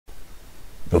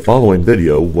The following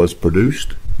video was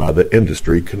produced by the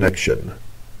Industry Connection.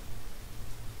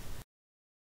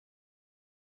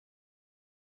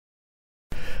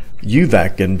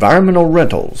 UVAC Environmental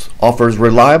Rentals offers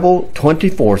reliable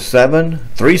 24/7,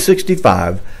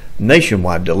 365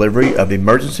 nationwide delivery of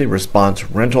emergency response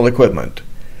rental equipment.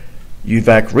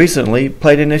 UVAC recently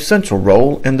played an essential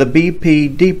role in the BP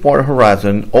Deepwater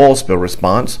Horizon oil spill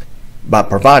response by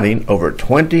providing over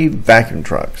 20 vacuum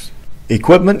trucks.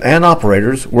 Equipment and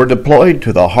operators were deployed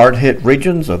to the hard-hit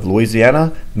regions of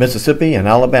Louisiana, Mississippi, and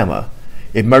Alabama.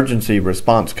 Emergency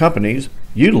response companies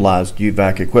utilized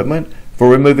UVAC equipment for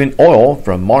removing oil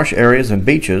from marsh areas and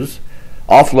beaches,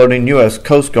 offloading U.S.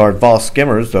 Coast Guard Voss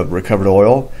skimmers of recovered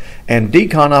oil, and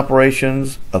decon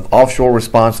operations of offshore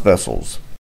response vessels.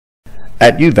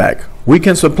 At UVAC, we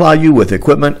can supply you with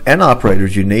equipment and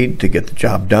operators you need to get the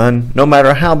job done, no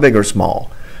matter how big or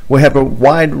small. We have a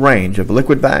wide range of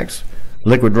liquid vacs,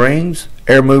 liquid rings,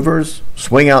 air movers,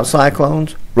 swing-out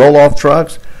cyclones, roll-off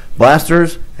trucks,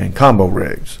 blasters, and combo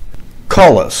rigs.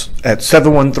 Call us at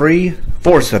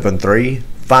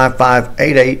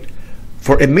 713-473-5588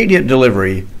 for immediate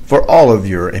delivery for all of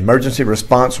your emergency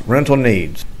response rental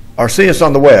needs, or see us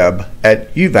on the web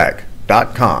at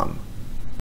uvac.com.